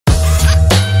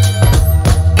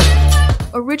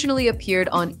originally appeared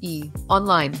on E!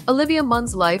 Online. Olivia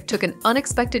Munn's life took an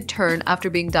unexpected turn after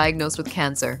being diagnosed with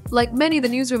cancer. Like many, the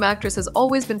newsroom actress has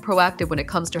always been proactive when it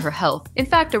comes to her health. In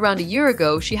fact, around a year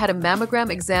ago, she had a mammogram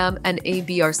exam and a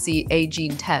BRCA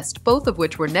gene test, both of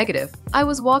which were negative. "I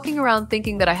was walking around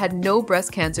thinking that I had no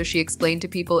breast cancer," she explained to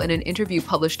People in an interview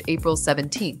published April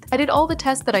 17th. "I did all the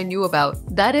tests that I knew about.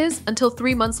 That is, until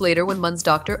 3 months later when Munn's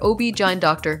doctor, OB-GYN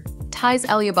doctor Thais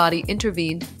Aliabadi,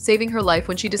 intervened, saving her life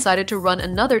when she decided to run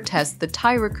another test, the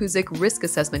Thai-Rakusic Risk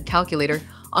Assessment Calculator,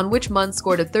 on which Munn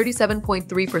scored a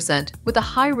 37.3%. With a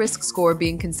high-risk score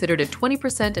being considered at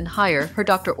 20% and higher, her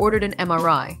doctor ordered an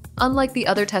MRI. Unlike the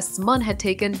other tests Munn had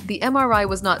taken, the MRI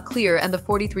was not clear and the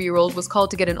 43-year-old was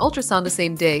called to get an ultrasound the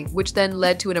same day, which then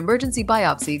led to an emergency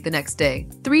biopsy the next day.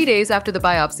 3 days after the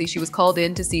biopsy, she was called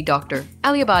in to see Dr.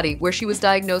 Aliabadi, where she was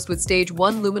diagnosed with stage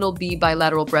 1 luminal B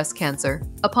bilateral breast cancer.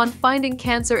 Upon finding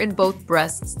cancer in both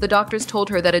breasts, the doctors told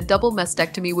her that a double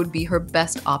mastectomy would be her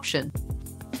best option.